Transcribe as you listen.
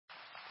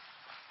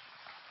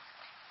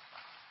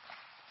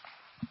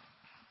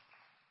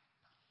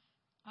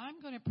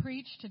I'm going to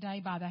preach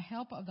today by the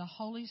help of the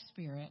Holy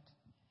Spirit.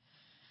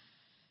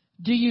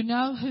 Do you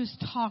know who's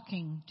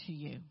talking to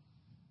you?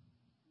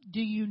 Do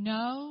you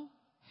know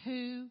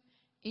who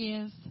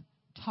is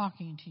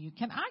talking to you?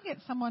 Can I get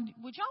someone,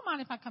 would y'all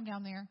mind if I come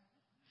down there?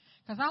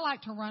 Because I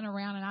like to run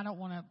around and I don't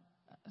want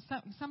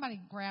to, somebody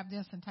grab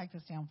this and take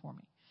this down for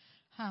me.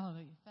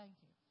 Hallelujah. Thank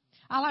you.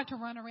 I like to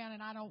run around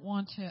and I don't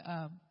want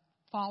to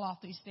fall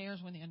off these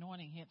stairs when the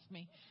anointing hits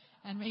me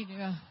and me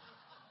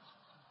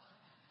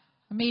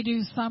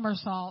do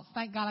somersaults.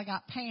 Thank God I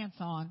got pants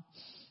on.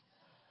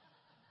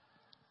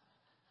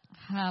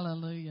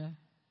 Hallelujah.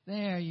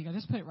 There you go.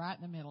 Just put it right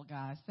in the middle,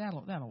 guys.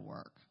 That'll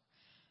work.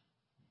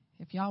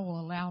 If y'all will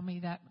allow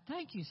me that.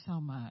 Thank you so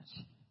much.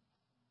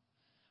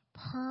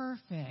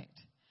 Perfect.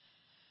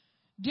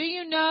 Do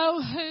you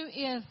know who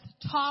is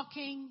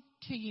talking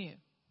to you?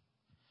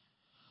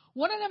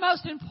 One of the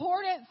most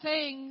important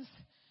things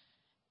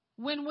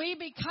when we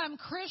become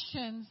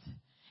Christians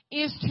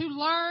is to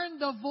learn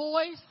the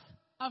voice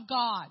of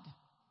God.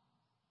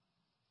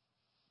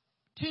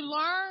 To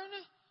learn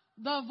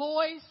the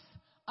voice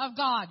of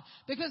God.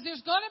 Because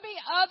there's going to be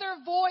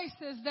other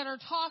voices that are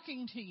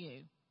talking to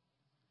you.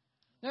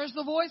 There's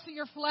the voice of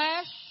your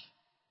flesh.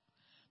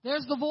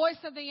 There's the voice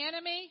of the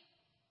enemy.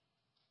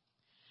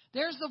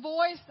 There's the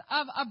voice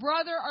of a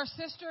brother or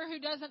sister who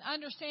doesn't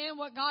understand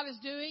what God is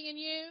doing in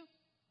you.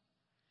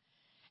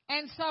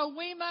 And so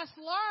we must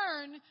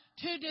learn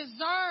to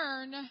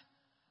discern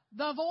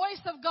the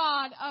voice of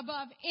God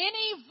above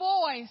any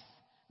voice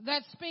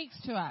that speaks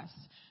to us.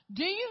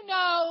 Do you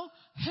know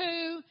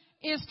who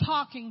is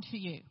talking to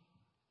you?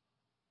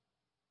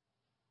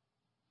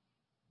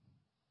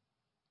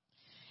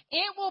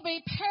 It will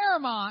be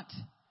paramount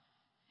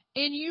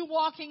in you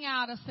walking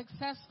out a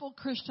successful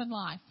Christian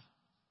life.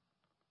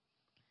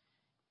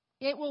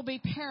 It will be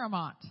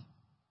paramount.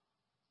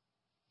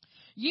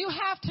 You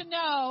have to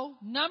know,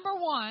 number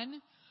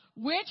one,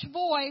 which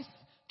voice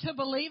to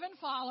believe and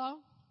follow,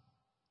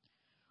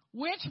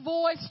 which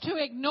voice to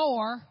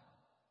ignore,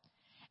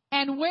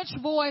 and which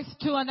voice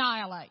to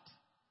annihilate.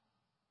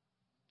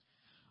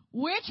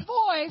 Which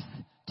voice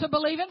to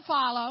believe and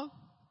follow,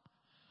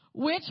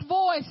 which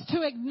voice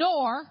to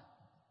ignore,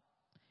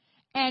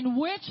 and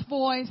which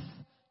voice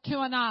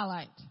to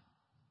annihilate.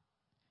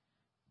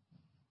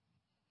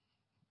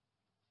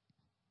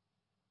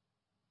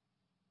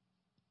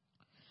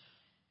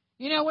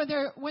 You know,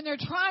 when they're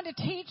trying to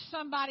teach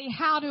somebody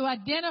how to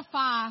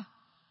identify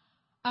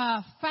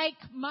fake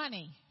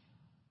money,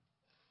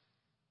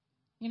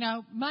 you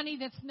know, money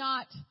that's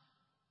not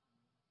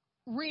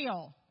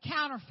real,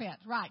 counterfeit,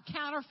 right,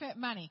 counterfeit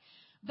money.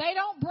 They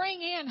don't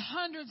bring in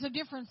hundreds of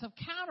different of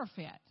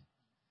counterfeit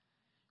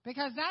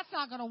because that's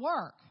not going to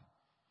work.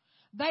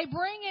 They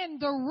bring in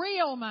the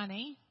real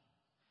money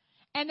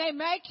and they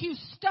make you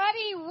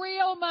study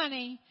real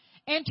money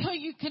until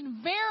you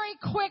can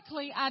very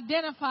quickly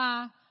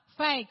identify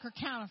fake or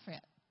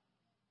counterfeit.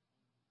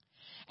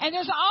 And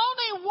there's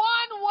only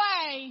one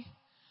way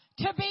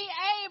to be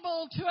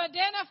able to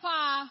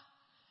identify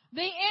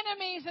the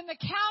enemies and the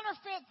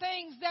counterfeit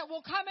things that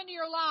will come into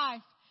your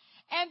life.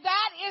 And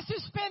that is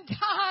to spend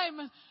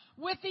time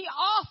with the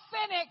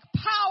authentic,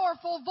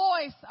 powerful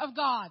voice of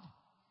God.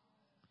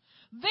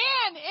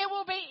 Then it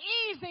will be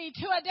easy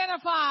to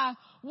identify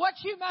what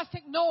you must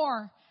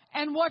ignore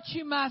and what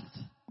you must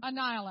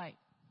annihilate.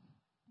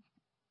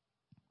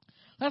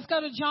 Let's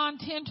go to John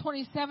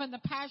 10:27, the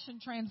Passion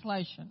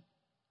Translation.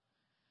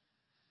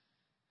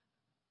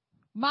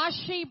 My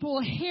sheep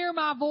will hear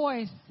my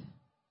voice,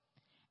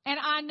 and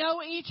I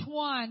know each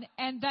one,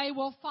 and they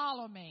will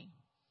follow me.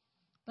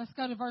 Let's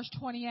go to verse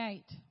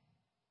 28.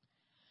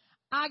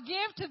 I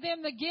give to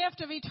them the gift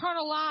of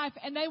eternal life,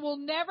 and they will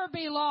never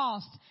be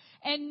lost.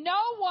 And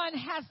no one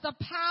has the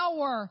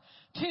power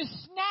to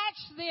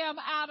snatch them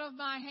out of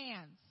my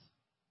hands.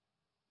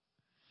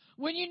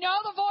 When you know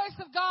the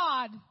voice of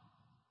God,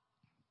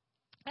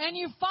 and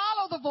you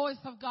follow the voice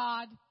of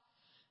God,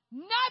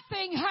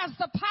 nothing has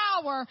the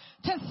power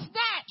to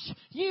snatch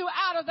you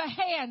out of the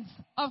hands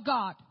of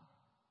God.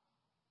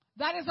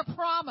 That is a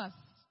promise.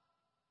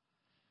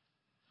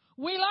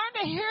 We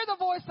learn to hear the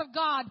voice of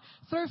God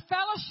through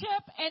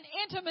fellowship and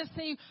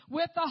intimacy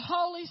with the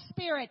Holy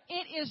Spirit.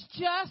 It is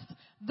just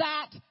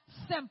that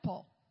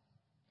simple.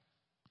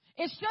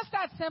 It's just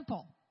that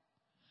simple.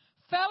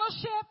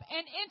 Fellowship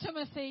and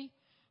intimacy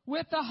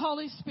with the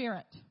Holy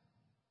Spirit.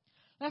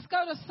 Let's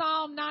go to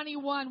Psalm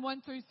 91,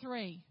 1 through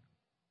 3.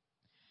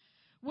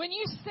 When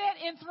you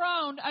sit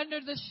enthroned under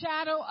the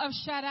shadow of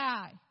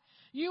Shaddai,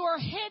 you are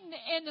hidden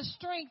in the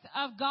strength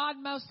of God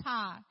Most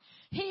High.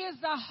 He is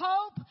the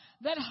hope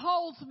that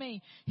holds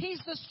me.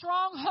 He's the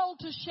stronghold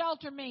to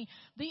shelter me,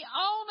 the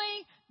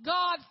only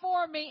God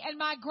for me and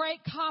my great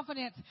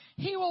confidence.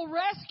 He will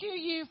rescue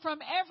you from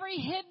every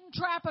hidden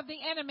trap of the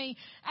enemy,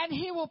 and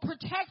He will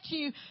protect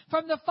you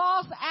from the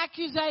false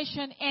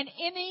accusation and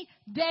any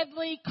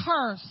deadly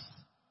curse.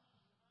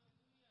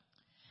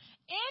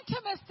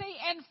 Intimacy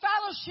and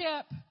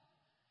fellowship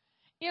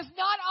is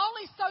not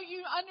only so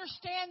you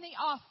understand the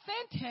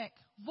authentic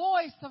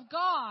voice of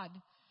God,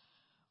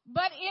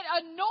 but it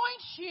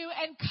anoints you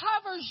and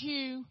covers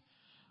you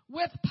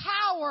with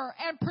power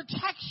and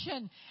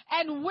protection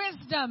and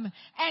wisdom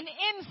and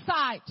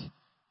insight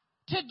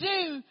to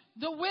do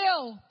the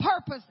will,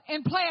 purpose,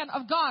 and plan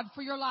of God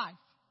for your life.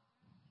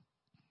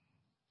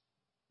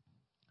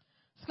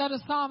 Let's go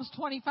to Psalms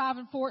 25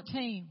 and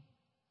 14.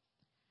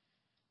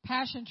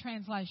 Passion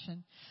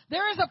Translation.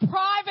 There is a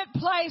private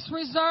place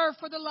reserved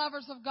for the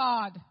lovers of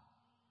God,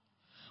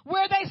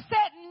 where they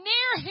sit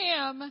near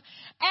Him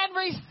and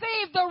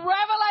receive the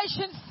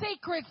revelation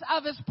secrets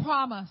of His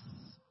promise.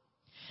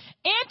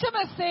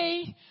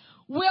 Intimacy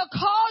will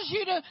cause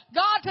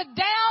God to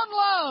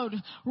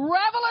download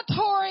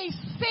revelatory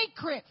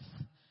secrets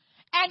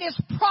and His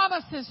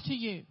promises to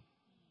you.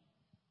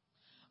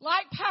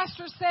 Like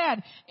Pastor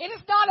said, it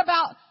is not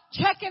about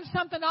checking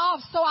something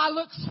off so I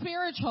look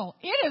spiritual.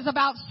 It is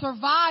about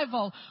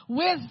survival,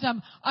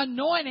 wisdom,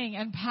 anointing,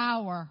 and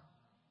power.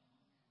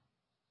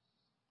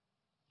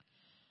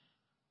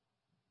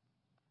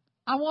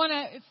 I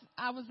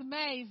was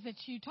amazed that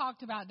you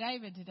talked about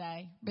David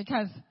today,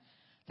 because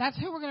that's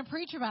who we're going to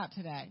preach about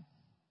today.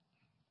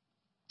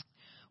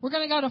 We're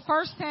going to go to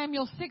 1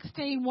 Samuel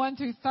 16, 1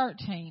 through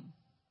 13.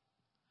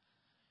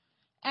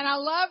 And I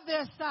love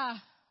this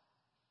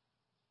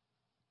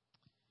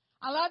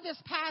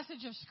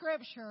passage of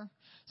Scripture.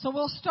 So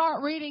we'll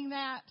start reading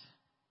that.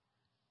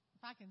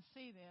 If I can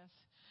see this.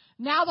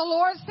 Now the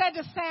Lord said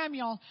to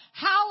Samuel,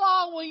 how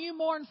long will you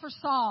mourn for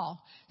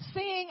Saul,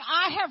 seeing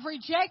I have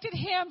rejected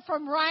him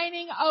from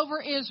reigning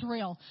over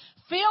Israel?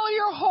 Fill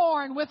your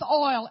horn with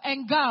oil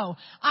and go.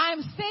 I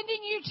am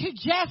sending you to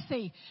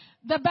Jesse,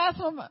 the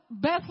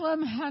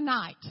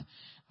Bethlehemite,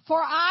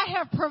 for I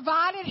have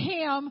provided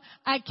him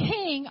a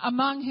king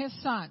among his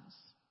sons.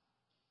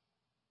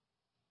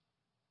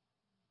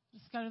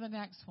 Let's go to the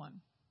next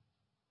one.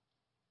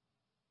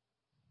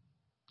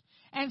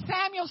 And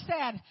Samuel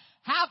said,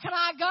 how can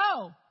I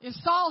go? If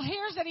Saul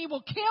hears it, he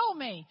will kill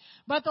me.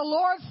 But the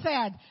Lord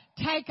said,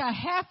 take a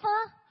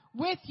heifer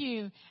with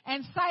you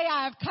and say,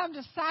 I have come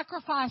to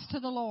sacrifice to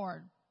the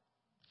Lord.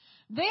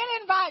 Then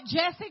invite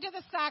Jesse to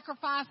the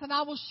sacrifice, and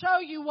I will show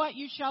you what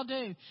you shall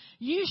do.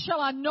 You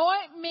shall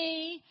anoint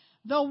me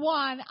the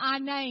one I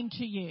name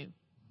to you.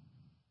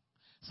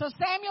 So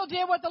Samuel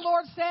did what the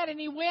Lord said, and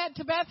he went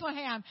to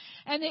Bethlehem.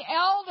 And the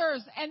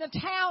elders and the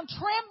town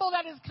trembled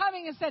at his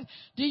coming and said,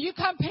 do you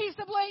come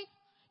peaceably?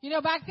 You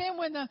know, back then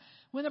when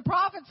the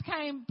prophets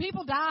came,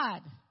 people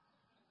died.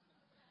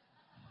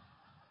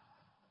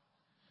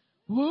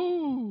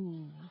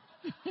 Woo.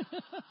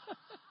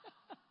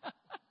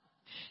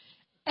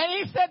 And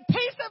he said,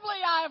 peaceably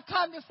I have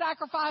come to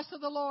sacrifice to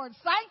the Lord.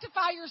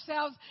 Sanctify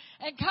yourselves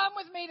and come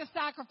with me to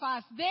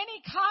sacrifice. Then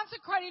he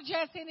consecrated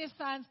Jesse and his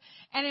sons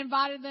and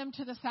invited them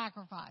to the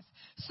sacrifice.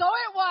 So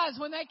it was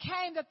when they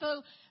came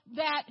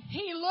that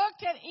he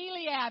looked at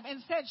Eliab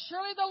and said,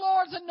 surely the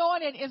Lord's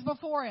anointed is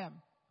before him.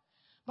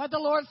 But the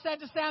Lord said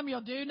to Samuel,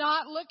 do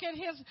not look at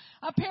his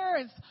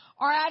appearance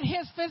or at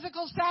his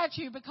physical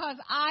stature, because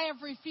I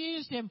have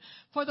refused him.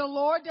 For the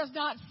Lord does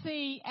not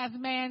see as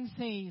man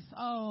sees.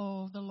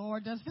 Oh, the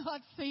Lord does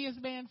not see as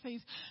man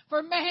sees.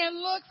 For man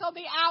looks on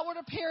the outward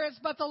appearance,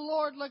 but the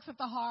Lord looks at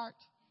the heart.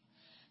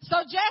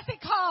 So Jesse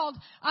called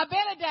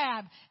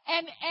Abinadab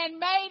and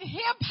made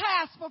him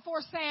pass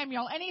before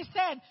Samuel. And he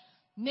said,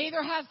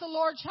 neither has the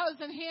Lord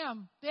chosen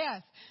him.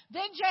 This.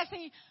 Then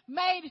Jesse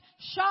made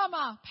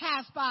Shammah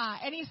pass by,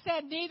 and he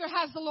said, neither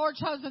has the Lord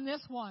chosen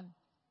this one.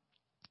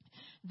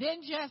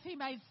 Then Jesse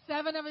made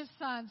 7 of his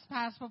sons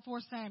pass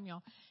before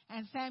Samuel.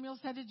 And Samuel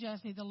said to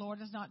Jesse, the Lord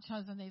has not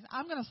chosen these.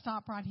 I'm going to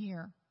stop right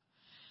here.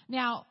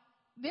 Now,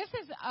 this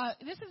is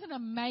an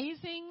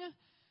amazing,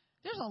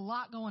 there's a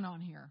lot going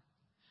on here.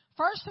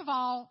 First of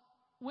all,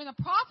 when a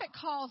prophet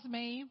calls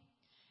me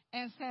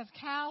and says,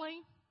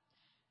 Callie,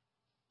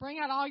 bring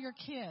out all your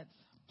kids,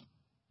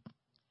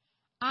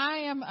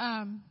 I'm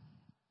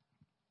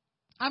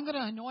going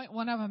to anoint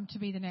one of them to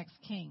be the next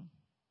king.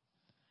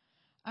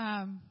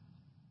 I'm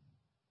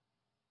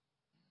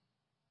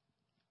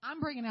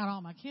bringing out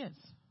all my kids.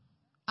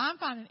 I'm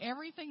finding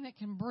everything that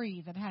can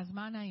breathe that has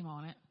my name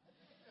on it.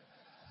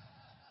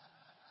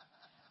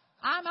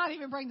 I might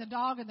even bring the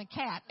dog and the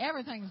cat.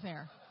 Everything's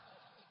there.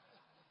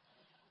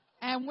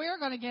 And we're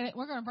going to get it.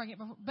 We're going to bring it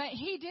before. But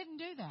he didn't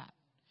do that.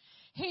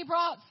 He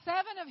brought 7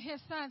 of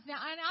his sons. Now,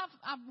 and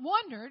I've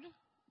wondered,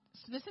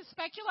 so this is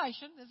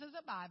speculation, this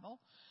isn't Bible,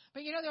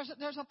 but you know,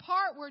 there's a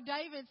part where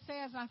David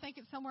says, and I think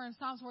it's somewhere in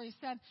Psalms where he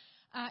said,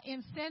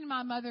 in sin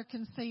my mother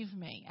conceived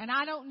me. And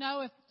I don't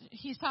know if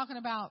he's talking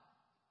about,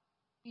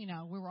 you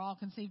know, we were all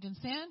conceived in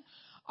sin,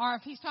 or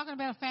if he's talking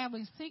about a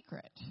family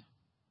secret.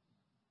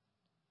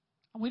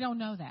 We don't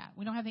know that.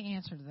 We don't have the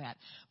answer to that.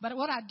 But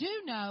what I do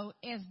know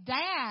is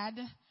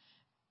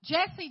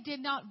Jesse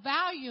did not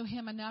value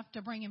him enough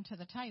to bring him to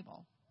the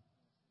table.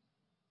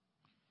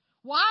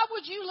 Why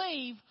would you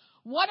leave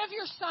one of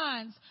your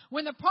sons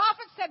when the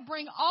prophet said,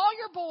 bring all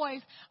your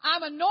boys,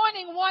 I'm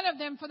anointing one of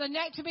them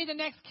to be the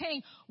next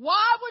king?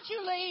 Why would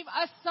you leave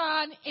a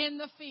son in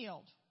the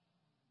field?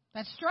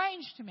 That's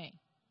strange to me.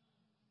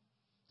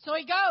 So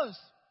he goes,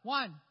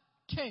 1,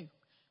 2,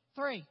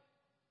 3,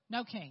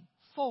 no king.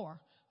 4,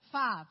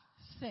 5,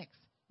 6,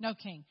 no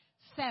king.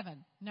 7,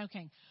 no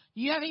king.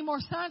 Do you have any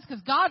more sons?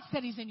 Because God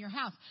said he's in your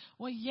house.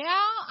 Well, yeah,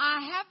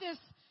 I have this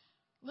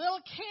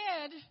little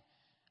kid.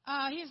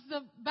 He's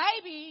the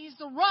baby. He's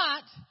the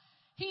runt.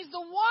 He's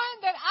the one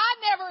that I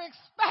never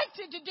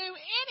expected to do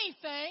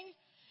anything.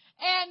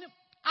 And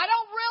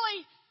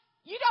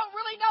you don't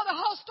really know the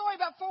whole story,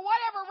 but for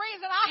whatever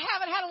reason, I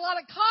haven't had a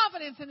lot of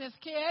confidence in this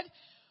kid.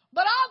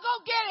 But I'll go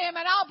get him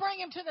and I'll bring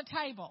him to the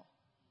table.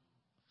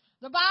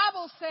 The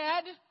Bible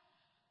said,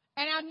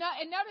 and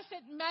notice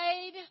it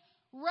made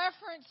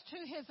reference to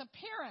his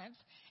appearance,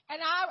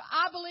 and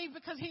I believe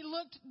because he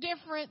looked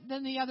different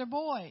than the other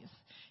boys.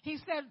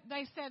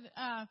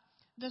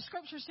 The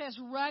scripture says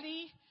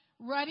ruddy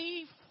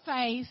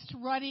faced,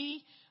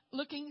 ruddy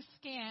looking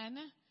skin,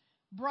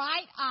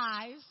 bright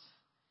eyes,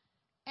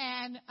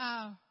 and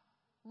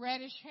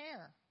reddish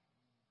hair.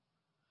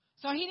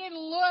 So he didn't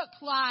look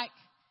like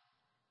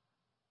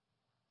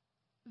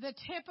the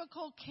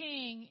typical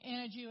king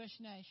in a Jewish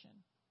nation.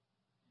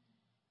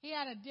 He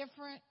had a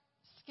different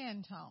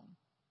skin tone.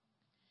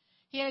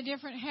 He had a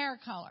different hair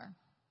color.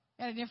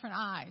 He had different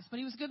eyes. But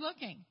he was good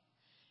looking.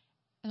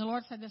 And the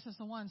Lord said, this is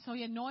the one. So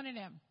he anointed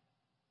him.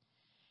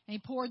 And he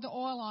poured the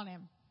oil on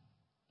him.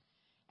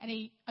 And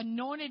he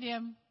anointed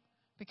him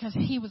because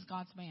he was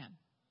God's man.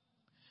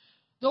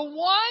 The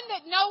one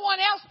that no one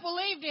else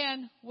believed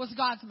in was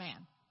God's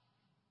man.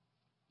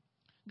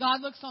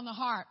 God looks on the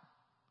heart.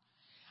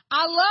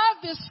 I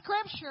love this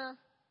scripture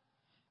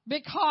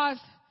because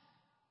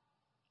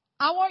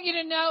I want you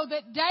to know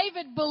that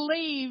David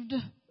believed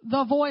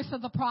the voice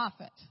of the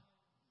prophet.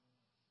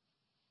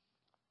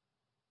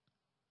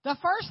 The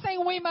first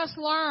thing we must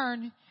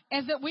learn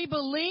is that we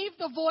believe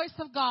the voice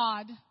of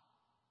God.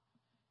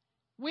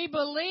 We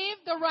believe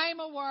the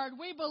Rhema word.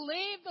 We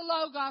believe the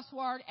Logos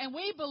word. And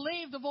we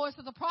believe the voice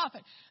of the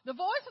prophet. The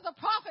voice of the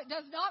prophet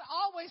does not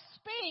always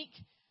speak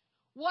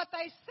what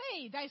they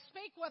see. They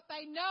speak what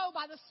they know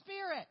by the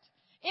Spirit.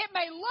 It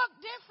may look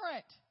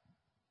different.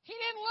 He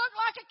didn't look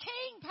like a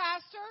king,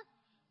 Pastor,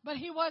 but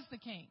he was the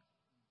king.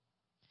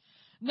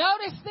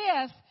 Notice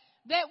this,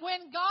 that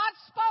when God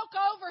spoke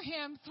over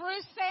him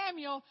through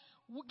Samuel,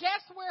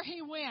 guess where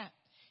he went?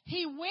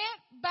 He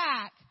went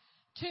back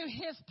to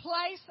his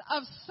place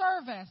of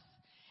service,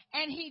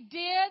 and he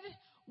did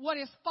what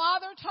his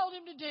father told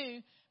him to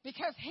do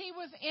because he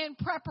was in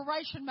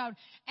preparation mode.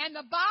 And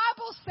the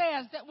Bible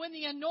says that when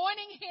the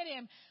anointing hit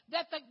him,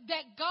 that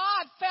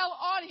God fell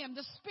on him.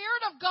 The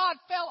Spirit of God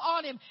fell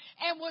on him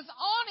and was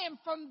on him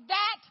from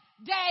that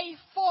day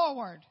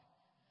forward.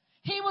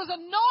 He was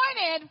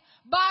anointed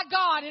by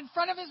God in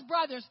front of his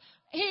brothers.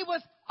 He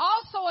was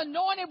also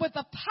anointed with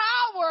the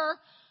power,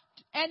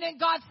 and then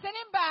God sent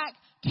him back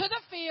to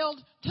the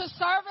field to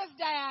serve his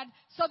dad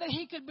so that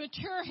he could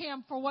mature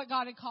him for what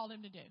God had called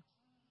him to do.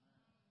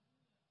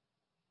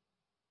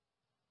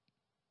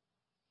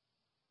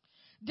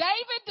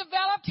 David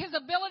developed his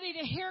ability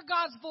to hear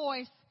God's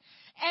voice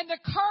and the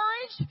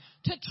courage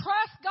to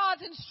trust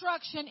God's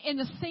instruction in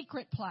the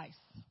secret place.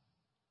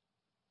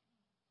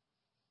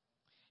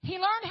 He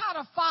learned how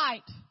to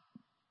fight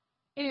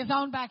in his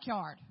own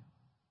backyard.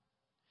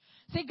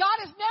 See, God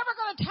is never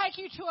going to take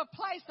you to a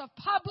place of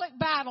public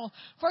battle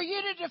for you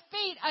to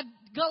defeat a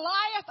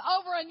Goliath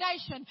over a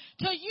nation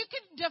till you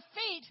can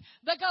defeat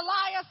the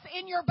Goliaths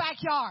in your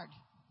backyard.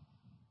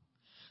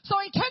 So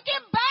he took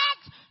him back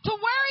to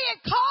where he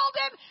had called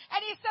him,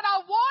 and he said, I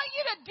want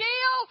you to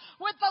deal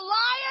with the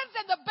lions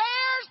and the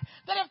bears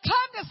that have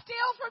come to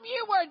steal from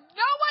you where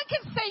no one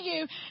can see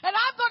you, and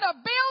I'm going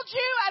to build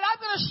you, and I'm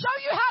going to show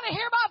you how to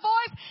hear my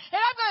voice, and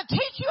I'm going to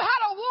teach you how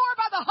to war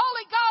by the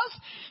Holy Ghost,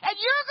 and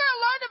you're going to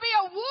learn to be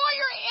a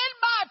warrior in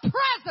my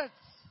presence.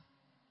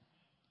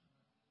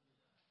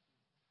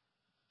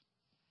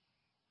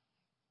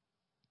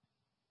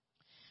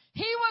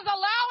 He was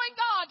allowing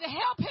God to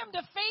help him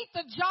defeat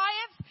the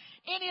giants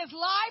in his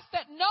life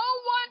that no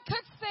one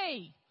could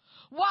see,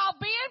 while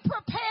being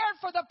prepared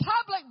for the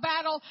public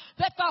battle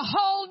that the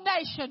whole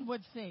nation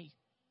would see.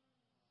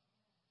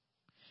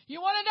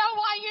 You want to know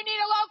why you need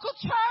a local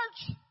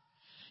church?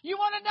 You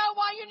want to know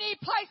why you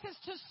need places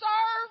to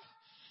serve?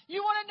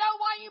 You want to know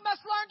why you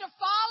must learn to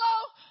follow?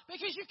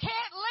 Because you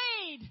can't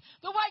lead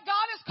the way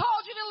God has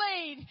called you to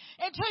lead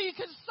until you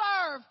can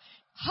serve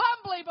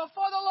humbly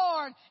before the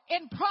Lord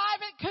in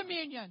private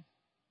communion.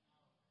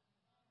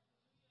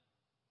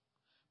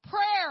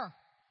 Prayer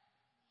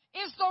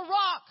is the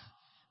rock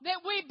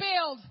that we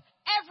build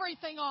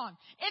everything on.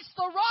 It's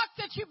the rock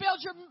that you build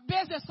your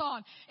business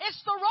on.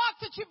 It's the rock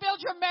that you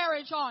build your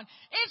marriage on.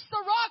 It's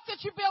the rock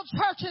that you build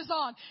churches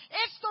on.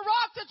 It's the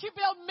rock that you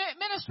build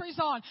ministries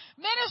on.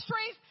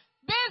 Ministries,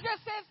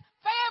 businesses,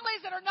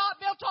 families that are not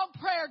built on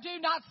prayer do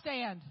not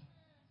stand.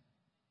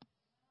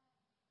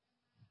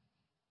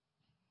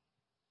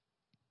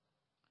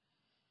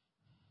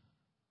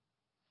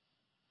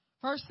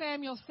 First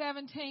Samuel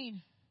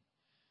 17.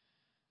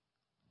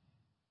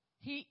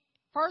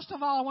 First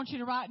of all, I want you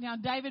to write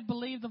down, David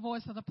believed the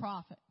voice of the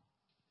prophet.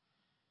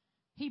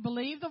 He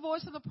believed the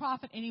voice of the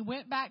prophet, and he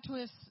went back to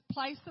his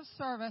place of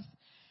service,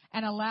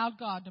 and allowed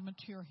God to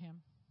mature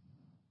him.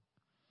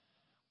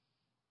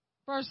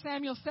 1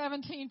 Samuel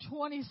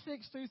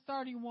 17:26 through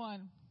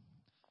 31.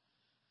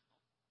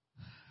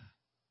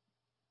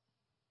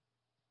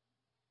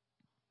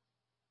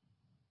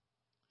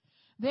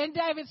 Then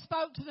David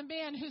spoke to the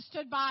men who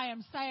stood by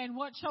him, saying,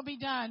 "What shall be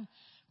done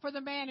for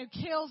the man who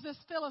kills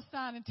this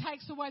Philistine and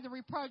takes away the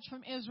reproach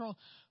from Israel?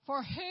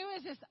 For who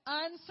is this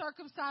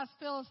uncircumcised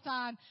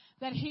Philistine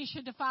that he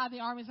should defy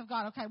the armies of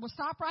God?" Okay, we'll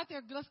stop right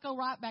there. Let's go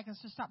right back and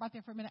just stop right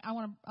there for a minute. I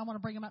want to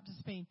bring him up to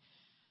speed.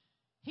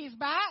 He's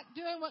back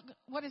doing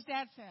what his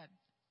dad said.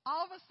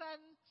 All of a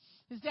sudden,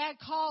 his dad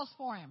calls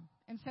for him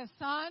and says,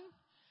 "Son,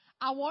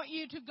 I want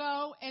you to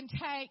go and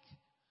take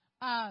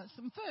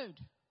some food.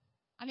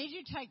 I need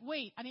you to take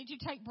wheat. I need you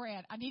to take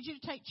bread. I need you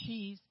to take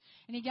cheese."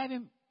 And he gave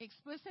him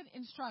explicit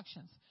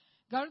instructions.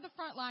 Go to the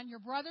front line. Your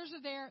brothers are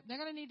there. They're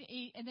going to need to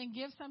eat, and then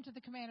give some to the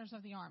commanders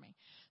of the army.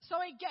 So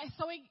he gets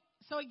someone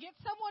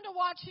to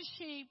watch his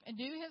sheep and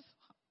do his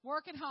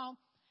work at home,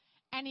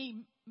 and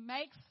he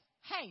makes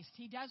haste.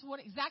 He does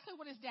exactly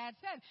what his dad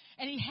said,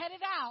 and he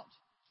headed out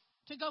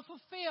to go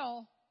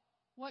fulfill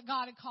what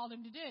God had called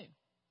him to do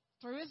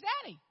through his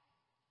daddy,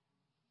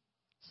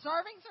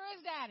 serving through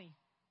his daddy.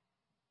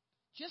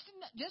 Just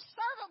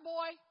servant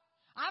boy.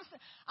 I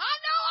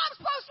know I'm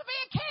supposed to be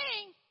a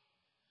king,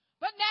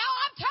 but now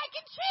I'm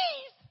taking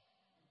cheese.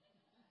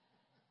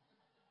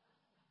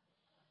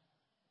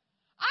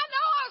 I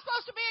know I'm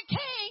supposed to be a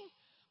king,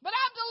 but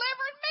I'm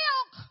delivering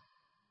milk.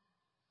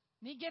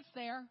 And he gets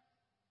there,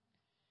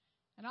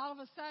 and all of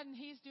a sudden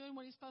he's doing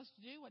what he's supposed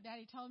to do, what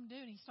Daddy told him to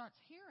do, and he starts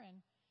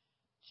hearing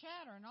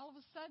chatter, and all of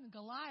a sudden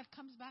Goliath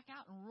comes back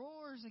out and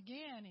roars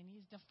again, and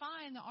he's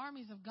defying the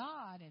armies of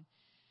God,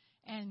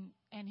 and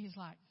he's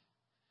like,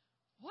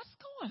 "What's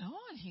going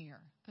on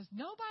here?" Because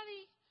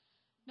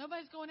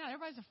nobody's going out.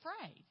 Everybody's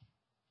afraid.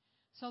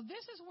 So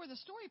this is where the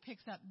story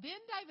picks up. Then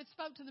David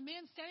spoke to the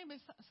men standing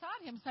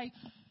beside him, saying,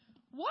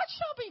 "What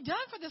shall be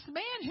done for this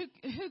man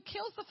who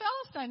kills the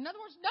Philistine?" In other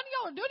words, none of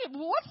y'all are doing it, but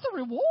what's the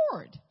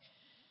reward?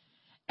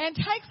 "And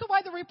takes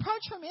away the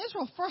reproach from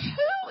Israel. For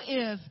who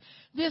is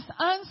this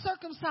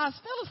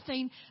uncircumcised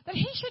Philistine that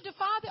he should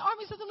defy the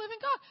armies of the living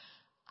God?"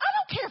 I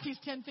don't care if he's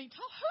 10 feet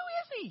tall. Who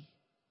is he?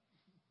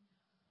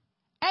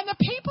 And the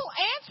people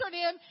answered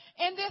him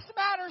in this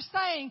matter,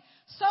 saying,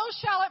 "So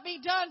shall it be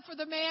done for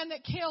the man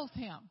that kills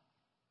him."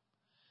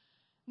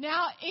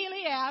 Now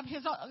Eliab,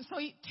 so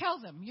he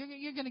tells him,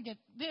 "You're going to get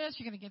this,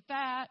 you're going to get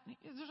that.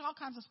 There's all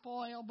kinds of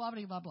spoil, blah,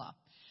 blah, blah, blah."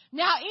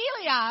 Now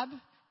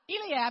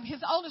Eliab,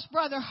 his oldest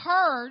brother,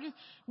 heard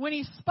when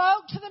he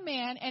spoke to the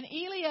men, and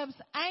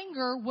Eliab's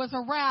anger was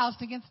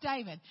aroused against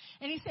David.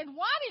 And he said,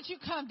 "Why did you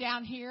come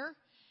down here?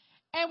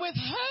 And with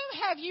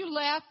whom have you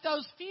left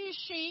those few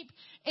sheep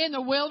in the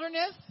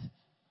wilderness?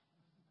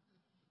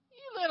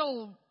 You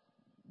little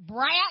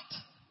brat.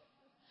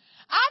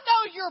 I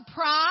know your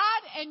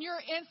pride and your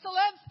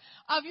insolence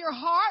of your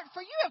heart,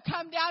 for you have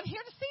come down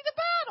here to see the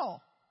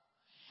battle."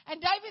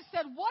 And David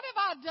said, "What have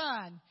I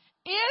done?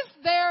 Is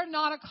there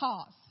not a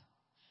cause?"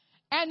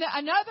 And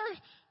another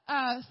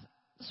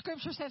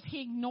scripture says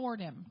he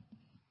ignored him.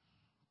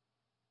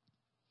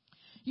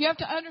 You have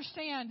to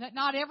understand that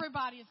not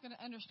everybody is going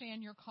to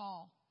understand your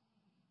call.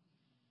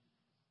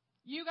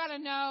 You got to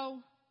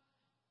know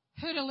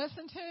who to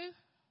listen to,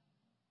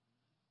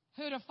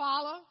 who to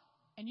follow,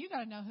 and you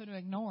got to know who to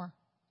ignore.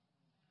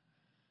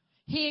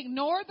 He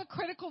ignored the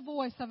critical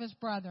voice of his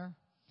brother,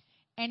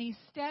 and he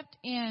stepped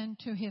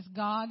into his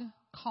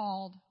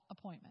God-called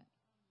appointment.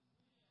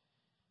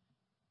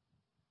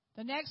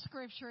 The next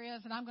scripture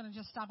is, and I'm going to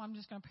just stop, I'm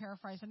just going to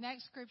paraphrase. The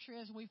next scripture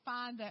is we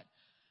find that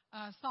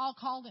Saul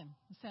called him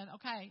and said,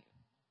 "Okay,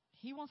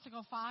 he wants to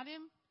go fight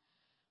him.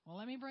 Well,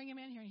 let me bring him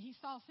in here." And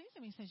Saul sees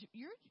him. He says,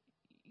 "He's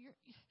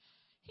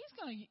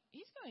going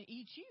to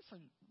eat you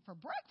for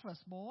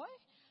breakfast, boy.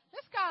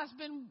 This guy's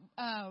been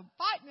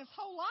fighting his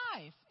whole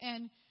life,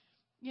 and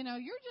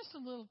you're just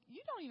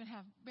you don't even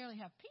barely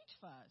have peach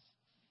fuzz."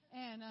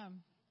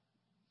 And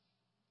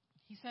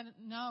he said,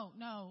 "No,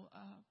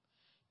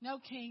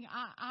 King.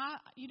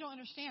 You don't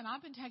understand.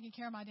 I've been taking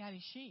care of my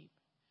daddy's sheep,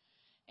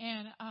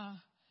 and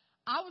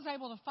I was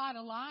able to fight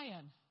a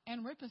lion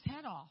and rip his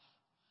head off.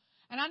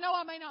 And I know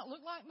I may not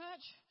look like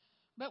much,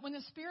 but when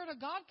the Spirit of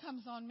God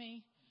comes on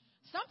me,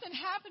 something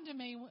happened to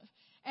me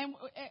and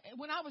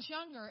when I was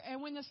younger.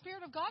 And when the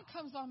Spirit of God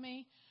comes on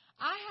me,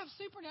 I have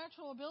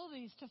supernatural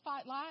abilities to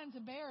fight lions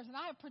and bears. And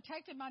I have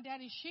protected my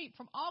daddy's sheep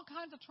from all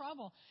kinds of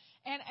trouble.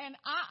 And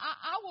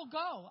I will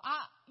go.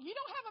 You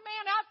don't have a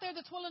man out there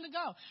that's willing to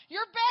go.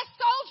 Your best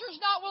soldier's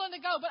not willing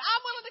to go, but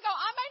I'm willing to go.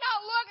 I may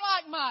not look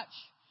like much,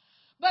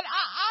 but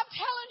I'm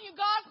telling you,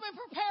 God's been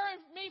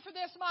preparing me for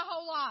this my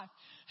whole life.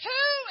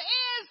 Who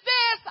is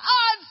this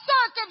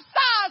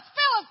uncircumcised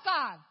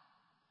Philistine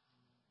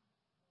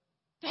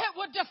that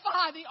would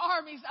defy the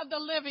armies of the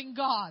living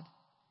God?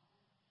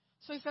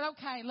 So he said,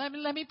 "Okay, let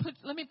me put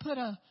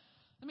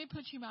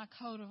you my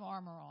coat of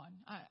armor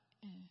on.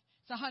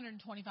 It's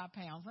 125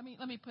 pounds.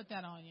 Let me put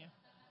that on you."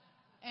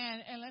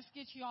 and let's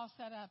get you all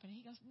set up. And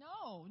he goes,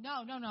 no.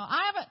 I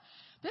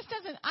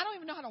don't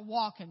even know how to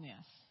walk in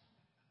this.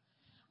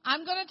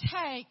 I'm going to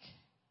take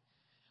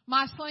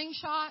my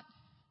slingshot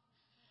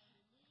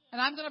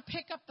and I'm going to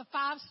pick up the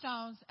 5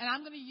 stones and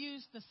I'm going to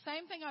use the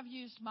same thing I've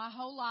used my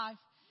whole life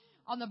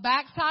on the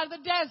backside of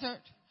the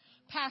desert,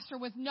 Pastor,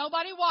 with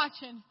nobody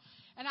watching.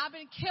 And I've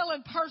been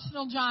killing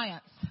personal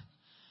giants.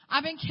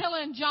 I've been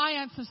killing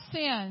giants of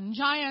sin,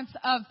 giants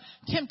of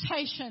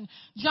temptation,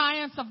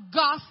 giants of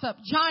gossip,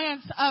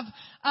 giants of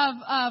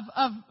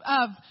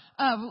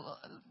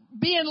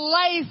being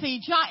lazy.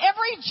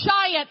 Every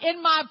giant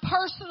in my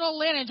personal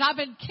lineage, I've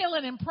been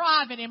killing in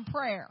private in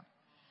prayer.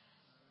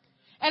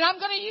 And I'm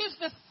going to use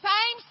the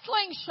same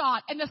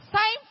slingshot and the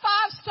same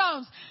 5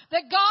 stones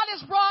that God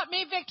has brought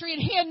me victory,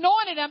 and He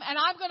anointed them, and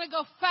I'm going to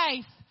go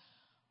face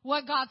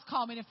what God's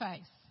called me to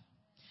face.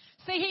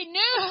 See, He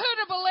knew who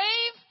to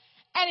believe,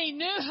 and He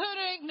knew who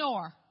to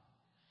ignore.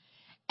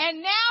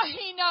 And now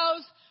He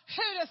knows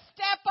who to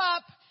step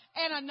up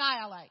and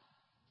annihilate.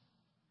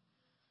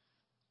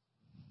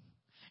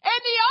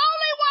 And the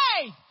only way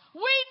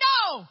we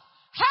know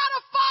how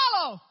to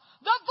follow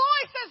the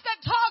voices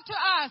that talk to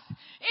us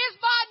is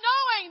by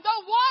knowing the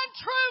one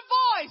true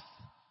voice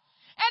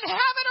and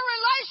having a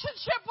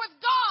relationship with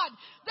God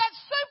that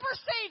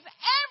supersedes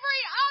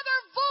every other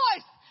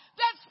voice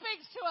that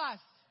speaks to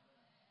us.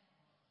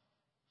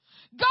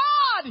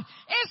 God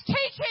is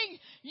teaching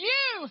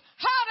you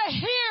how to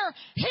hear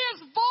His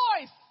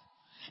voice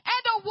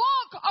and to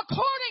walk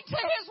according to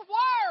His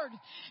word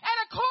and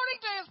according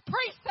to His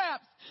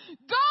precepts.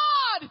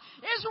 God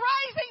is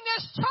raising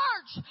this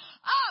church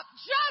up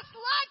just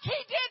like He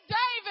did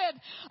David,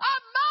 a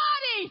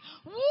mighty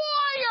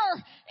warrior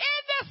in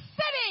this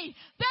city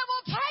that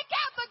will take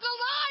out the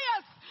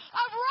Goliaths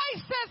of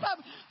racism,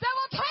 that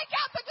will take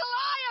out the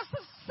Goliaths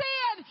of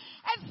sin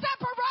and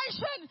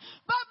separation.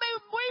 But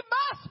we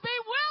must be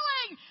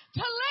willing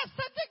to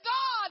listen to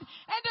God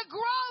and to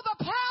grow the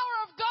power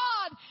of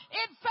God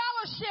in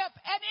fellowship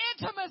and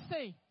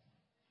intimacy.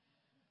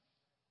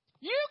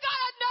 You got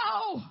to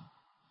know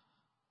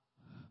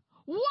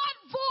what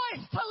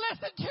voice to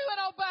listen to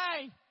and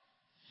obey.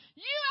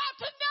 You have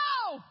to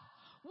know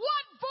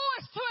what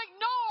voice to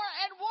ignore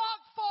and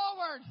walk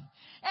forward.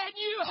 And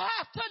you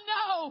have to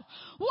know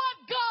what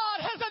God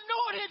has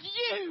anointed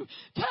you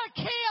to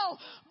kill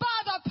by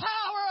the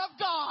power of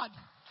God.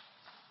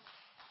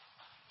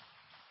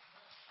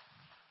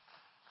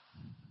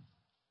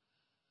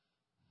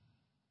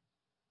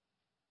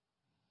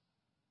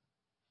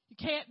 You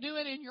can't do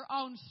it in your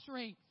own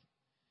strength.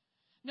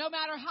 No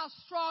matter how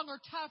strong or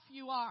tough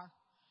you are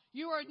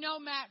no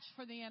match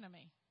for the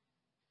enemy.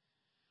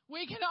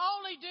 We can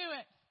only do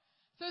it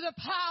through the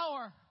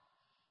power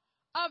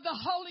of the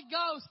Holy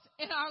Ghost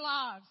in our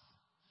lives.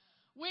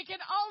 We can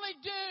only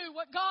do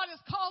what God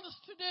has called us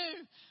to do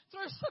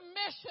through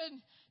submission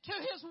to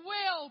His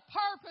will,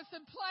 purpose,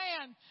 and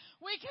plan.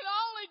 We can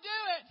only do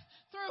it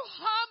through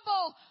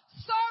humble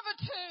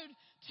servitude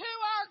to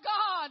our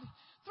God,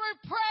 through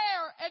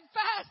prayer and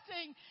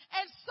fasting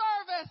and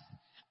service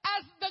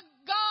as the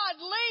God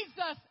leads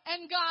us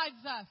and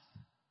guides us.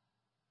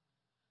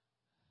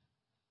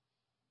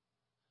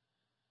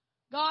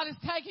 God has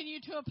taken you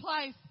to a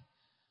place,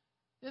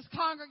 this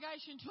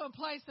congregation, to a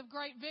place of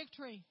great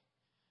victory.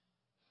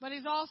 But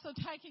He's also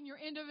taken your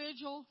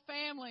individual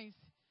families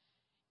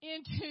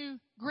into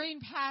green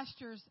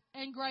pastures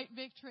and great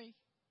victory.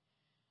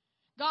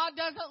 God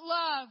doesn't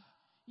love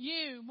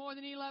you more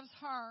than He loves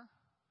her,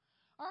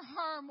 or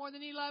her more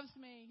than He loves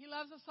me. He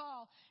loves us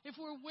all. If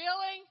we're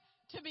willing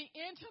to be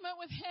intimate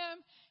with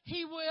Him,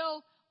 He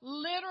will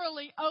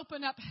literally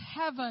open up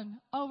heaven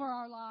over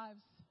our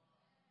lives.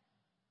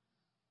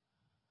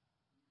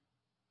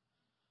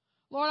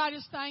 Lord, I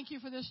just thank You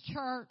for this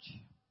church.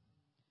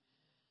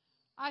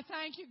 I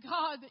thank You,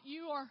 God, that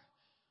You are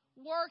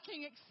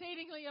working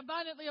exceedingly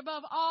abundantly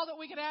above all that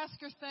we could ask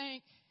or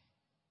think.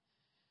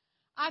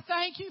 I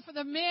thank You for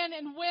the men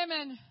and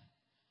women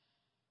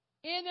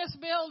in this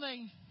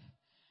building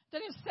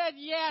that have said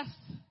yes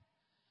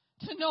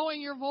to knowing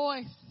Your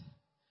voice.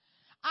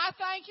 I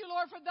thank You,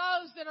 Lord, for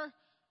those that are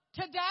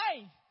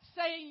today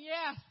saying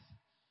yes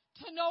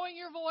to knowing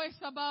Your voice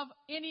above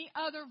any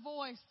other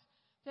voice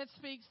that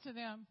speaks to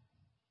them.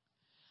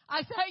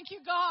 I thank You,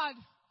 God,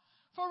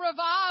 for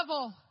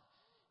revival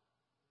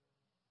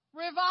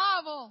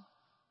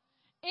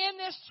in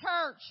this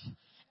church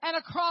and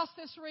across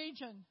this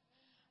region.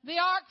 The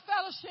Ark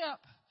Fellowship,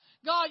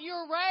 God,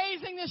 You're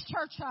raising this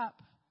church up.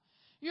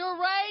 You're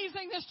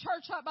raising this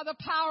church up by the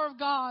power of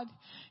God.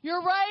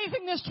 You're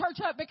raising this church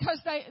up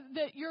because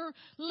that Your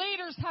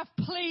leaders have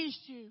pleased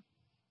You.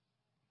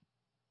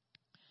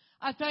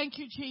 I thank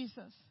You,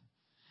 Jesus.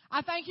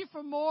 I thank You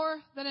for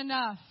more than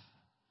enough.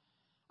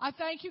 I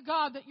thank You,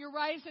 God, that You're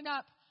raising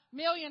up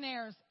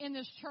millionaires in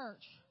this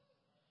church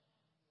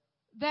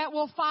that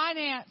will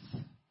finance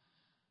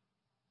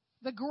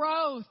the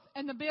growth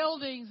and the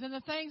buildings and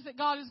the things that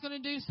God is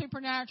going to do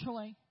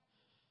supernaturally.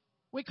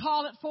 We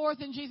call it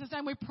forth in Jesus'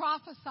 name. We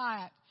prophesy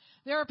it.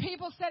 There are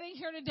people sitting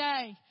here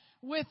today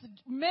with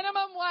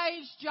minimum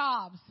wage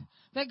jobs,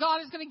 that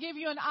God is going to give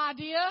you an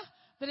idea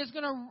that is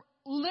going to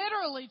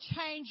literally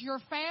change your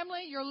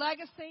family, your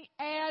legacy,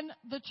 and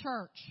the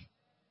church.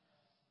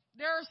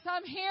 There are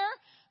some here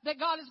that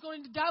God is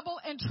going to double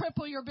and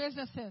triple your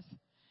businesses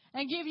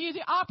and give you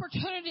the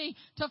opportunity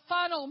to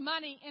funnel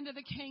money into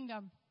the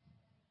kingdom.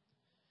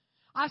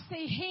 I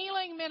see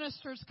healing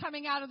ministers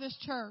coming out of this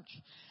church.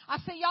 I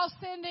see y'all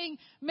sending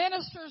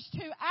ministers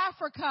to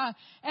Africa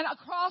and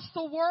across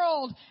the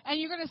world,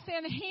 and you're going to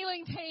send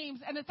healing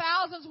teams, and the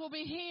thousands will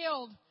be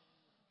healed.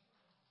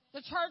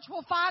 The church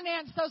will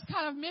finance those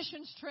kind of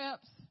missions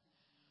trips.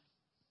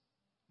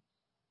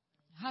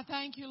 I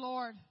thank you,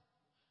 Lord.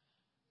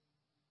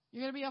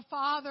 You're going to be a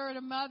father and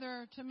a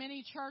mother to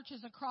many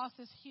churches across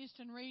this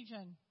Houston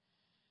region.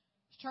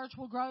 This church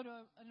will grow to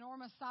an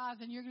enormous size,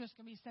 and you're just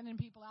going to be sending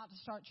people out to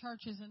start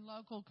churches in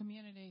local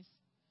communities.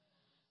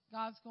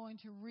 God's going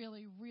to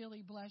really,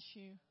 really bless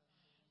you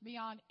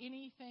beyond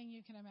anything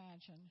you can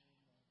imagine.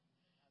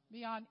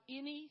 Beyond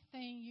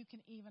anything you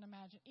can even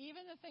imagine.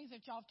 Even the things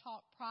that y'all have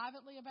talked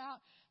privately about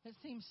that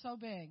seem so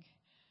big,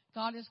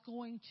 God is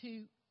going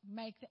to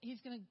make that. He's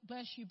going to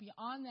bless you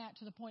beyond that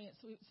to the point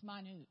it's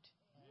minute.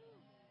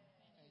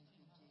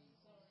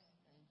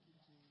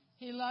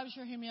 He loves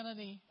your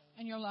humility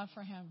and your love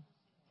for Him.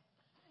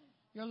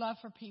 Your love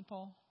for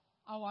people.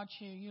 I watch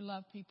you. You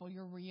love people.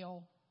 You're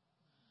real.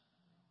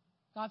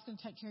 God's going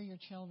to take care of your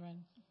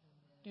children.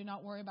 Do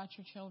not worry about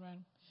your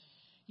children.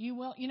 You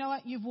will. You know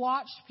what? You've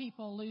watched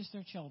people lose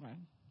their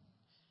children.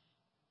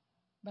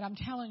 But I'm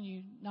telling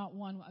you, not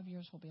one of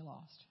yours will be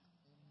lost.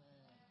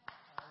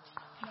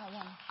 Not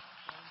one.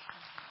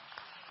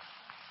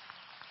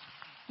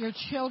 Your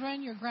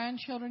children, your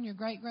grandchildren, your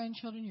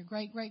great-grandchildren, your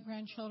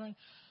great-great-grandchildren.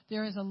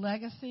 There is a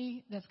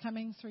legacy that's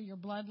coming through your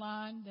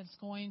bloodline that's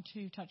going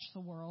to touch the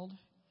world.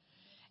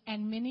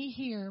 And many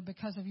here,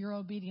 because of your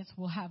obedience,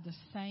 will have the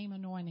same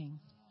anointing.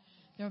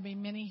 There will be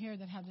many here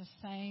that have the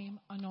same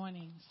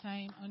anointing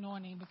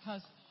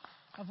because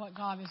of what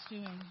God is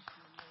doing.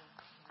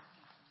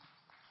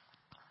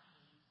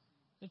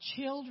 The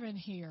children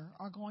here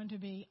are going to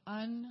be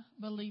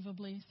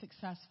unbelievably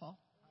successful.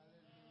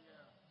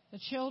 The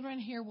children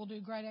here will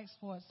do great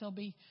exploits. They'll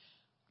be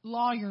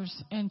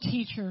lawyers and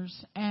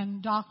teachers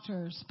and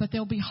doctors, but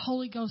they'll be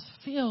Holy Ghost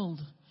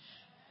filled.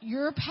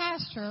 Your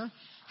pastor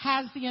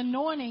has the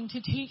anointing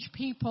to teach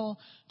people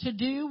to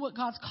do what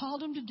God's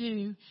called them to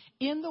do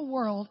in the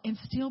world and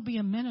still be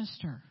a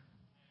minister.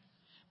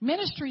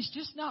 Ministry's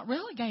just not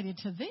relegated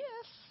to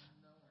this.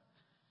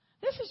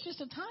 This is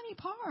just a tiny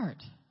part.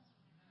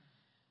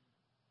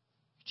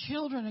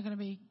 Children are going to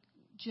be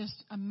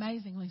just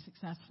amazingly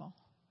successful.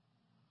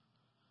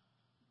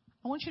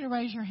 I want you to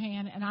raise your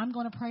hand, and I'm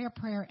going to pray a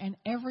prayer, and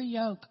every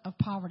yoke of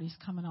poverty is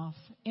coming off.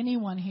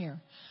 Anyone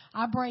here?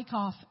 I break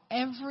off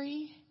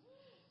every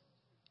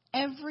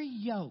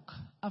yoke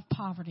of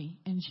poverty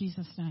in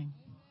Jesus' name.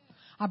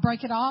 I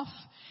break it off.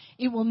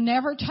 It will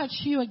never touch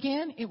you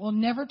again. It will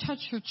never touch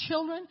your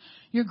children,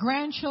 your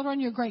grandchildren,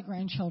 your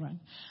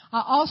great-grandchildren.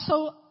 I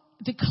also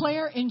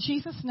declare in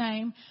Jesus'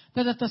 name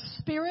that the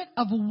spirit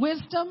of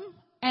wisdom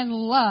and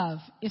love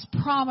is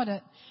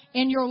prominent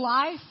in your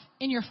life,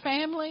 in your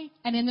family,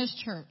 and in this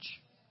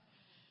church.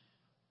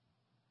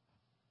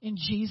 In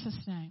Jesus'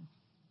 name.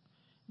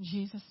 In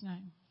Jesus'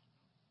 name.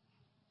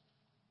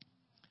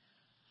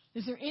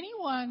 Is there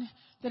anyone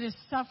that is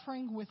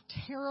suffering with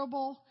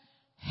terrible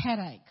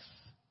headaches?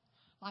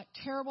 Like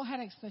terrible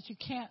headaches that you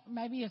can't,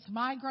 maybe it's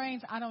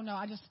migraines, I don't know.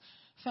 I just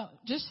felt,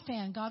 just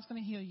stand. God's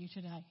going to heal you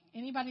today.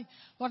 Anybody?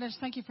 Lord, I just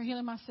thank you for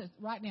healing my sister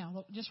right now.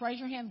 Look, just raise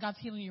your hand. God's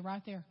healing you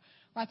right there.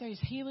 Right there. He's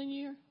healing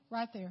you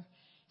right there.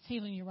 He's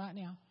healing you right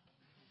now.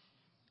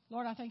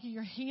 Lord, I thank you.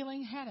 You're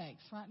healing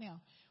headaches right now.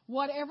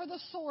 Whatever the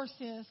source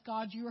is,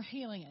 God, you are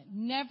healing it.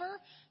 Never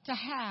to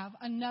have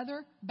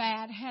another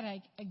bad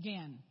headache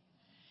again.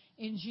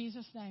 In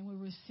Jesus' name, we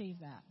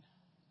receive that.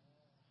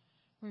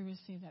 We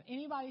receive that.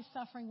 Anybody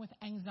suffering with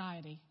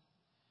anxiety?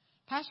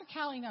 Pastor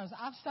Callie knows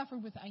I've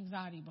suffered with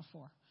anxiety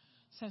before.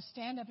 So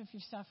stand up if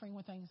you're suffering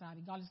with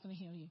anxiety. God is going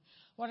to heal you.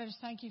 Lord, I just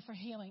thank you for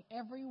healing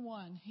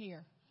everyone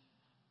here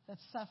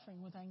that's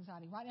suffering with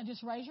anxiety. Right now,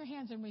 just raise your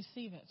hands and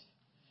receive it.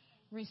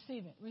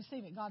 Receive it.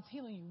 Receive it. God's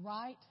healing you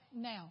right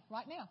now.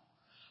 Right now.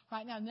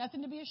 Right now.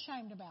 Nothing to be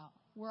ashamed about.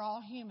 We're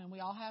all human. We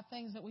all have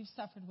things that we've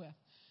suffered with.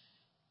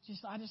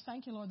 I just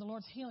thank you, Lord. The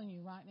Lord's healing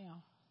you right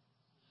now.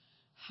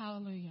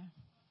 Hallelujah.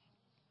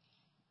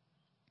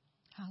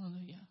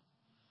 Hallelujah.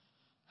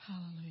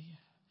 Hallelujah.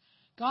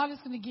 God is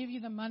going to give you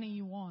the money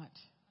you want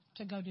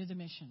to go do the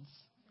missions.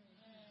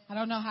 I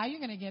don't know how you're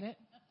going to get it,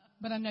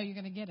 but I know you're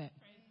going to get it.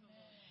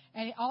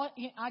 And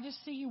I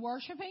just see you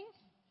worshiping,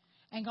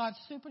 and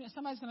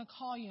somebody's going to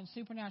call you and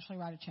supernaturally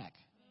write a check.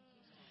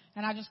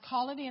 And I just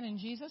call it in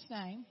Jesus'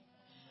 name.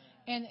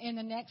 And in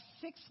the next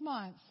 6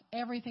 months,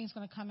 everything's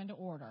going to come into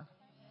order.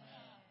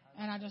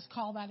 And I just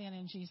call that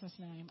in Jesus'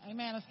 name.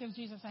 Amen. Let's give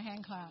Jesus a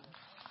hand clap.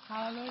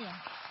 Hallelujah.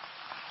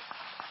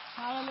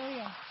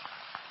 Hallelujah.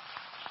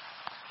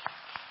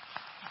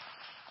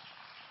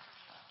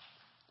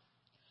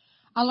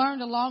 I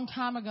learned a long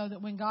time ago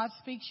that when God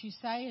speaks, you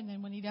say, and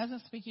then when He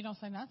doesn't speak, you don't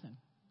say nothing.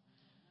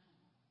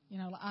 You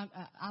know,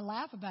 I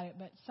laugh about it,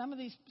 but some of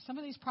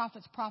these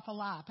prophets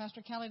prophesy.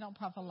 Pastor Kelly don't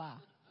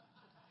prophesy.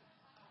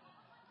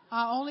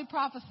 I only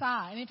prophesy.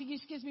 And if He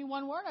just gives me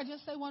one word, I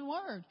just say one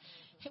word.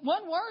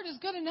 One word is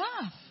good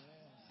enough.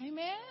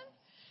 Amen?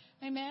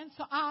 Amen.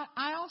 So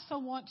I also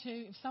want to,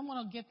 if someone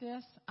will get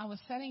this, I was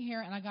sitting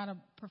here and I got a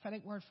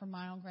prophetic word from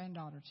my own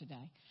granddaughter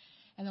today.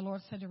 And the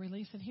Lord said to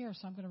release it here,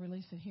 so I'm going to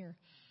release it here.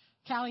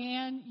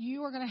 Kellyanne,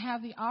 you are going to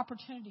have the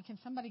opportunity. Can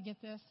somebody get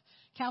this?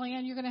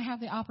 Kellyanne, you're going to have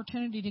the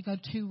opportunity to go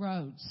two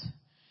roads.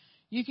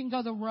 You can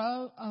go the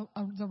road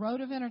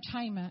of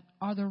entertainment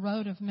or the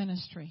road of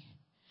ministry.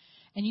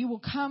 And you will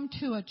come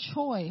to a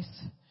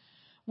choice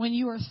when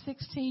you are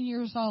 16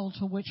 years old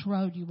to which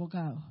road you will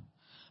go.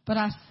 But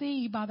I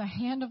see by the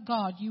hand of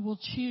God, you will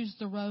choose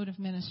the road of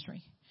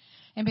ministry.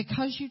 And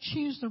because you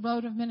choose the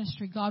road of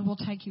ministry, God will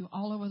take you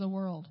all over the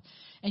world.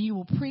 And you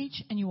will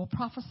preach, and you will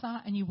prophesy,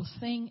 and you will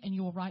sing, and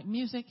you will write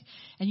music,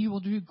 and you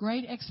will do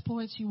great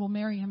exploits. You will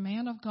marry a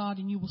man of God,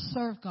 and you will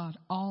serve God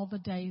all the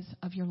days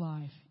of your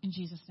life. In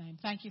Jesus' name.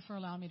 Thank you for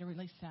allowing me to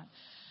release that.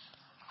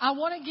 I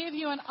want to give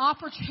you an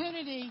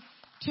opportunity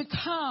to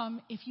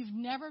come if you've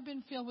never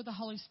been filled with the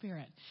Holy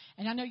Spirit.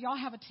 And I know y'all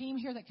have a team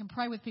here that can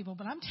pray with people,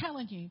 but I'm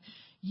telling you,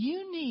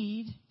 you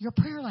need your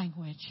prayer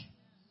language.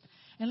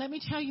 And let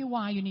me tell you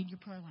why you need your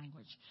prayer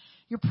language.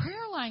 Your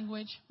prayer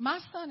language, my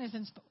son is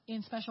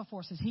in Special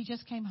Forces. He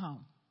just came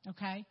home,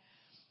 okay?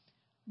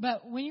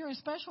 But when you're in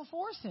Special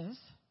Forces,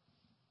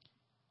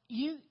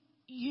 you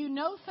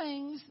know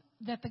things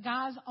that the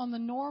guys in the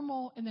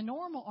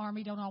normal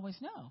Army don't always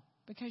know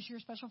because you're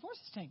a Special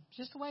Forces team. It's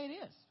just the way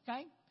it is,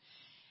 okay?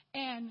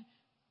 And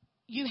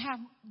you have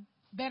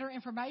better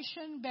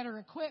information, better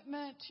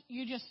equipment.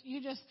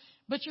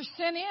 But you're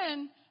sent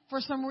in for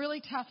some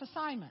really tough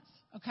assignments,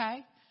 okay?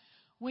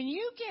 When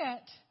you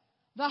get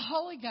the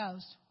Holy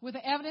Ghost with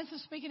the evidence of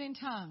speaking in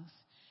tongues,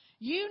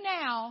 you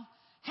now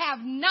have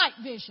night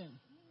vision.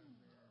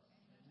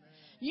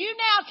 You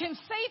now can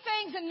see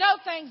things and know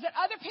things that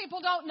other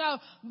people don't know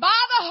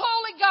by the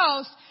Holy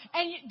Ghost,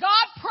 and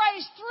God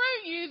prays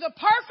through you the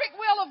perfect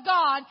will of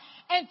God,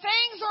 and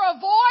things are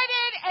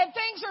avoided, and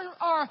things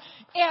are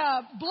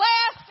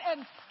blessed.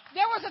 And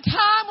there was a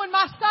time when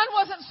my son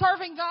wasn't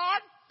serving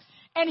God,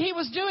 and he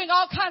was doing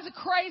all kinds of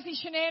crazy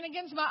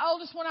shenanigans. My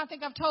oldest one, I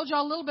think I've told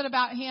y'all a little bit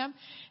about him,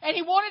 and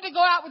he wanted to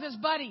go out with his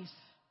buddies.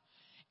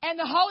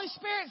 And the Holy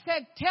Spirit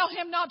said, tell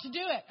him not to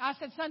do it. I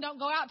said, son, don't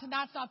go out.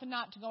 Tonight's not the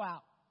night to go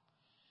out.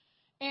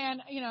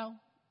 And,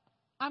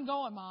 I'm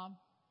going, Mom.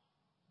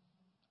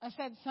 I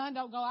said, son,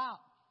 don't go out.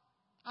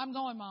 I'm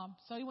going, Mom.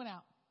 So he went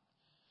out.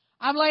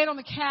 I'm laying on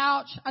the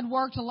couch. I'd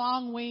worked a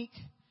long week.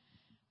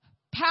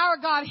 Power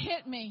of God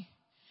hit me.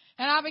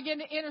 And I began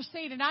to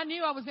intercede. And I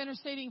knew I was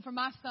interceding for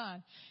my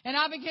son. And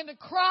I began to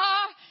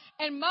cry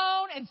and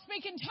moan and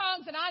speak in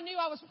tongues. And I knew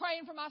I was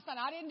praying for my son.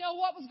 I didn't know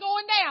what was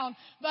going down,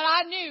 but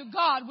I knew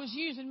God was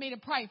using me to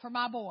pray for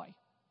my boy.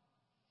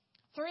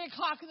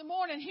 3:00 in the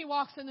morning, he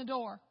walks in the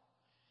door.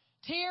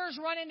 Tears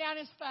running down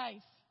his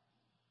face.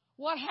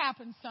 What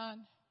happened,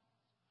 son?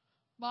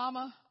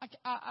 Mama,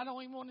 I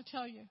don't even want to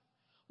tell you.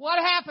 What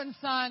happened,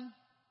 son?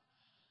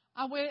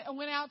 I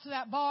went out to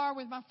that bar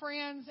with my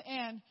friends,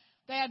 and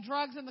they had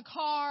drugs in the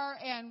car,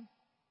 and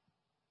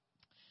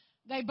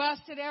they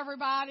busted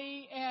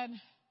everybody. And,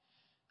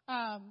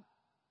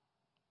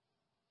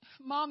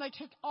 Mom, they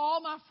took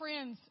all my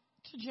friends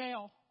to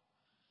jail,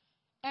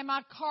 and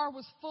my car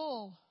was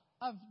full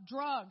of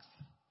drugs.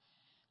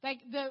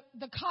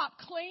 The cop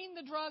cleaned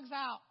the drugs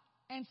out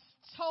and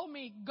told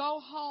me, go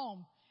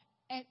home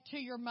to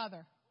your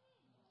mother.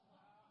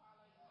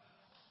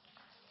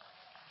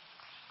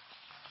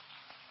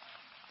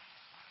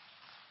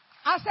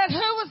 I said, who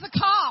was the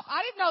cop?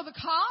 I didn't know the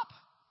cop.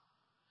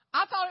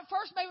 I thought at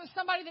first maybe it was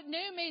somebody that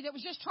knew me that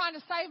was just trying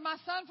to save my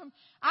son from,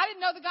 I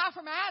didn't know the guy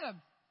from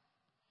Adam.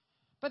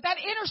 But that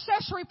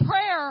intercessory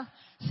prayer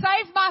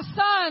saved my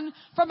son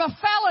from a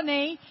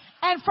felony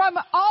and from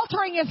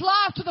altering his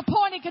life to the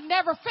point he could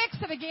never fix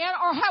it again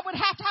or would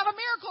have to have a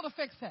miracle to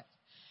fix it.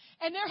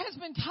 And there has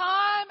been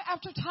time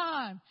after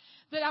time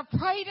that I've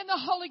prayed in the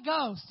Holy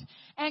Ghost,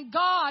 and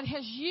God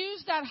has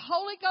used that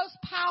Holy Ghost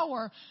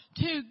power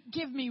to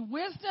give me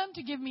wisdom,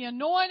 to give me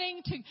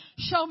anointing, to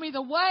show me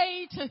the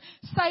way, to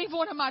save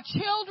one of my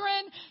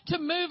children, to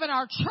move in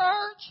our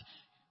church.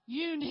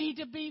 You need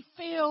to be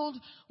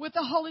filled with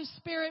the Holy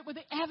Spirit with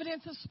the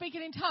evidence of speaking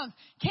in tongues.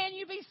 Can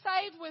you be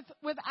saved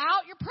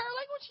without your prayer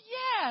language?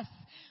 Yes.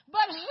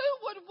 But who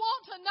would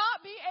want to not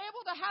be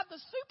able to have the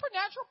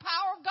supernatural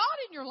power of God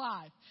in your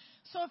life?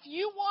 So if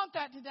you want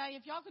that today,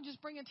 if y'all could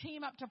just bring a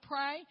team up to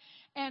pray.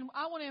 And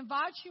I want to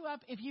invite you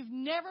up, if you've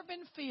never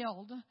been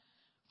filled,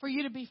 for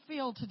you to be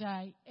filled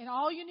today. And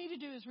all you need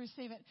to do is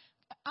receive it.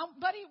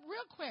 Buddy,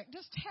 real quick,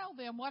 just tell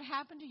them what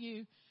happened to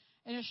you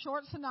in a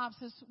short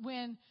synopsis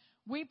when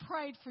we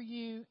prayed for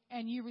you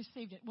and you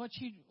received it.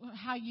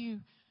 How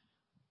you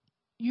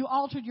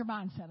altered your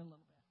mindset a little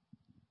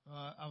bit.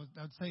 I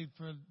would say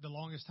for the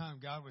longest time,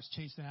 God was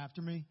chasing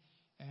after me,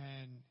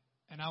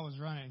 and and I was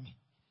running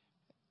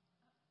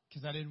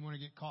because I didn't want to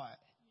get caught,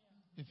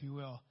 if you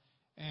will.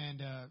 And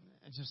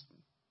it just,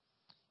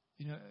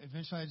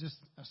 eventually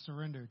I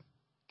surrendered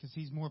because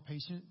he's more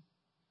patient.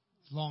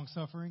 He's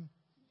long-suffering.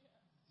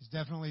 He's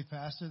definitely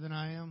faster than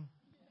I am.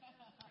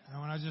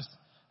 And when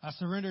I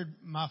surrendered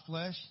my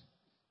flesh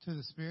to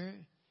the Spirit,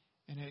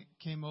 and it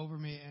came over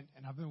me,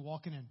 and I've been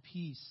walking in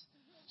peace.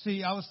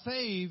 See, I was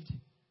saved,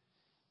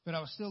 but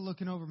I was still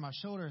looking over my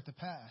shoulder at the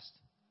past.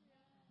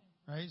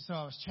 Right? So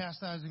I was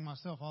chastising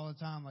myself all the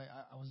time, like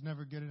I was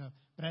never good enough,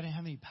 but I didn't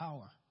have any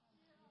power.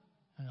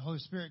 And the Holy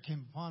Spirit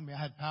came upon me. I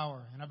had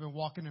power, and I've been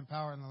walking in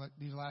power in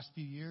these last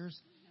few years.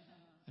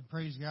 And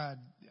praise God,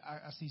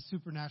 I see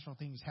supernatural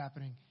things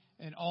happening.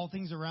 And all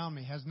things around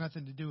me has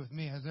nothing to do with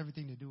me. It has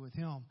everything to do with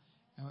Him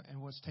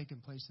and what's taking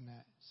place in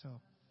that.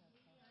 So,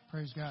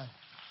 praise God.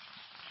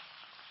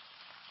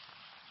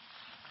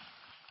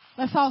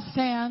 Let's all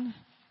stand.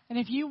 And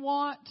if you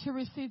want to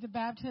receive the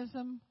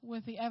baptism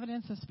with the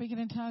evidence of speaking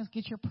in tongues,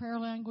 get your prayer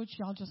language.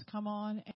 Y'all just come on.